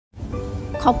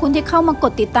ขอบคุณที่เข้ามาก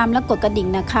ดติดตามและกดกระดิ่ง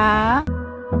นะคะ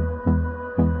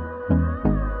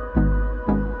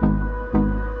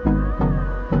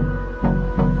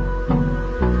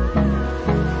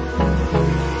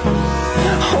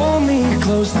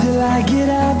Close till I get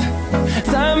up.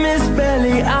 Time is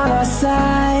barely on our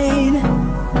side.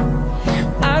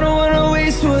 I don't wanna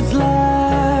waste what's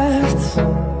left.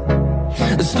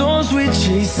 The storms we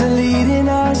chase are leading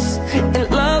us, and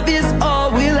love is all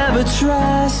we'll ever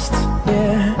trust.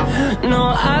 Yeah, no,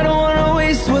 I don't wanna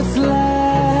waste what's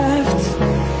left.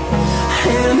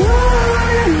 And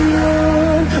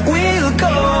on we'll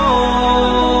go,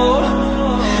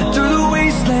 through the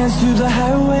wastelands, through the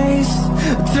highways,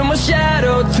 till my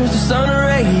shadow turns to sun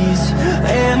rays.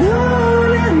 And on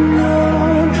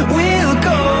we'll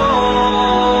go,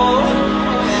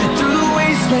 through the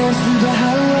wastelands, through the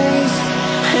highways.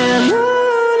 And on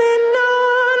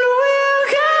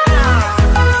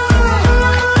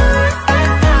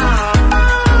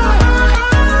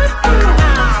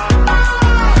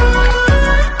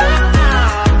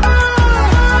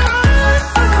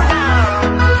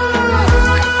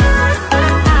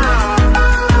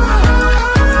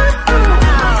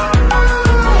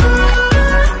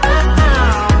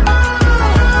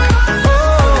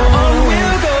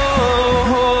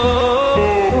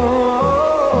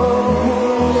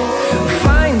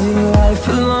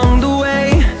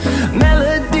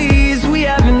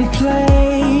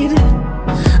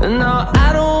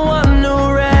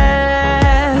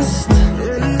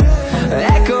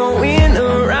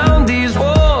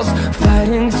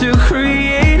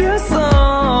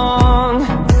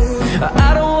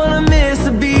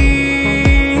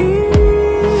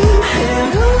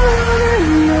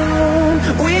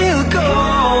we'll go.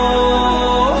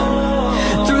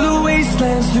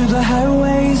 Through the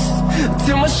highways,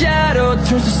 till my shadow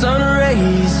turns to sun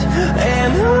rays.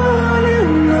 And on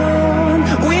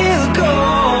we'll go,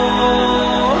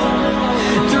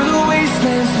 through the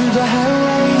wastelands, through the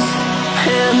highways.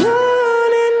 And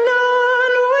on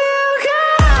we'll go.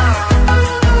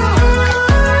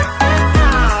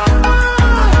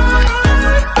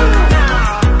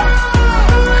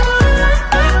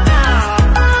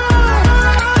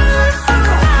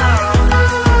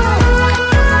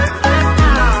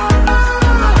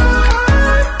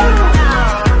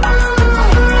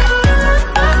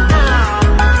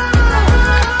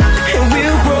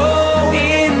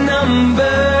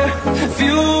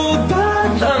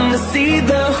 See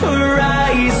the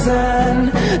horizon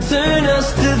turn us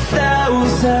to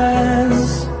thousands,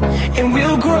 and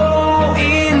we'll grow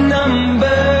in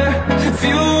number,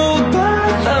 fueled by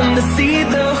them to see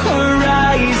the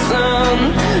horizon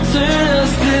turn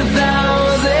us to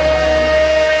thousands.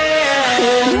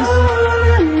 And on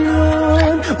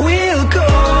we'll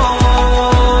go,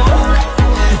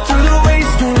 through the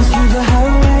wastelands, through the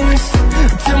highways,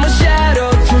 till my shadow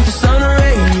turns to sun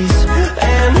rays.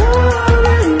 And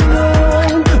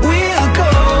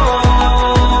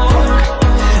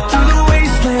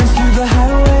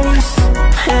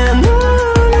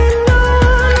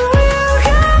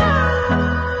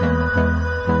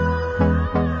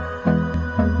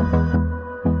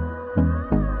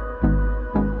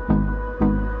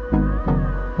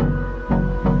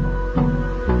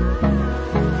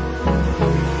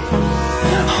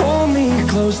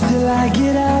close till I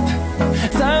get up.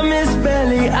 Time is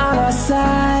barely on our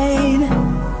side.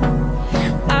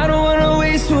 I don't wanna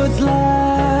waste what's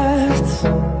left.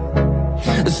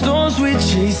 The storms we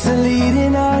chase are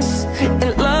leading us,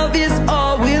 and love is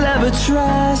all we'll ever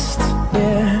trust.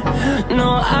 Yeah, no,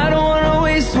 I don't wanna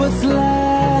waste what's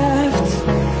left.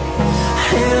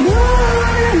 And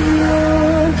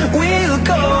on we'll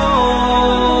go,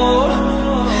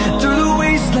 through the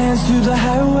wastelands, through the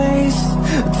highways,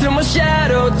 till my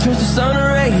shadow turns to sun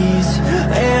rays.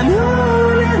 And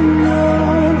on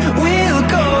we'll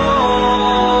go,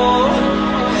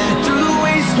 through the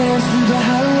wastelands, through the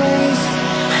highways.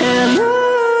 And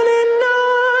on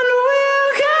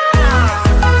we'll go.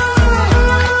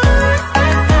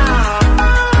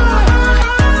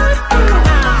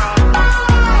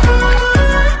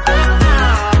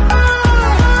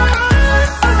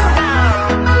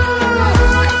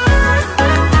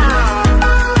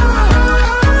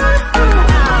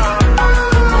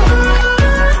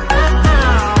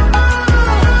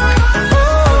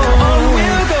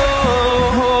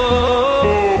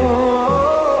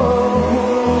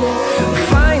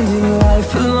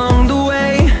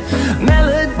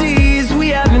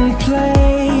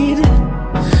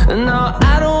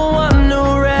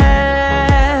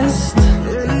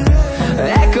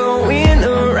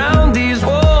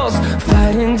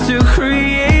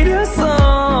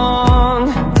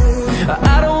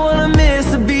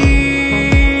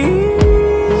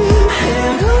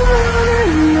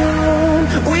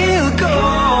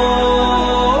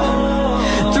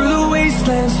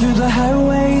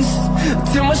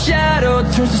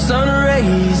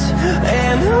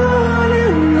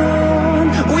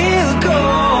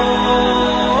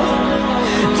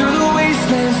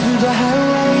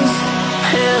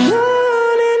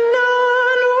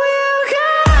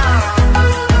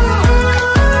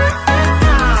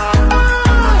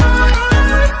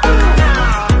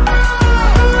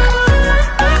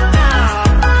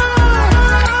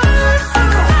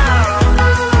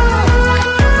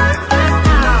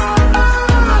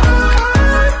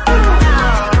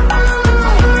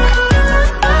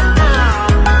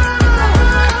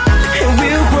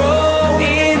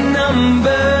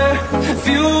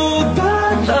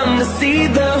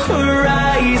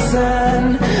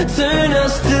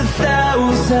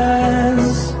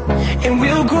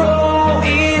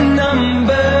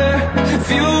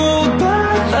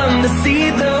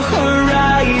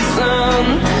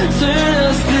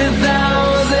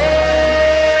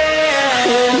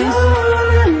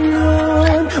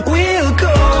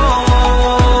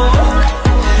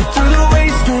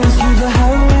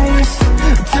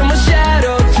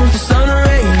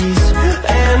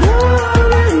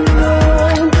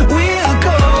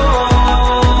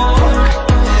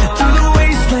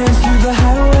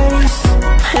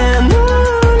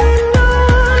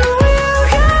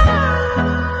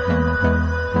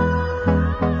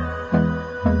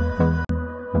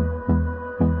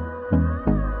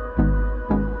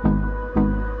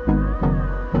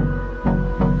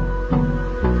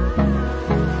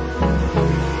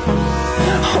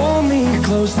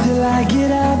 till I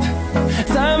get up.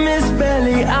 Time is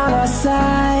barely on our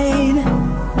side.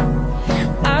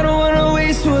 I don't wanna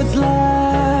waste what's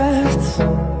left.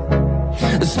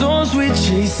 The storms we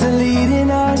chase are leading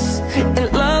us, and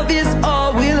love is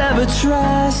all we'll ever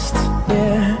trust.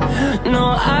 Yeah, no,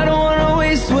 I don't wanna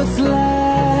waste what's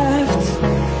left.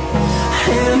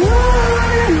 And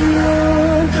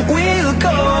on we'll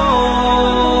go,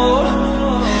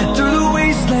 through the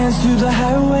wastelands, through the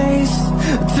highways,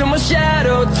 till my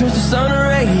shadow turns to sun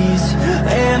rays.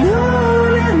 And on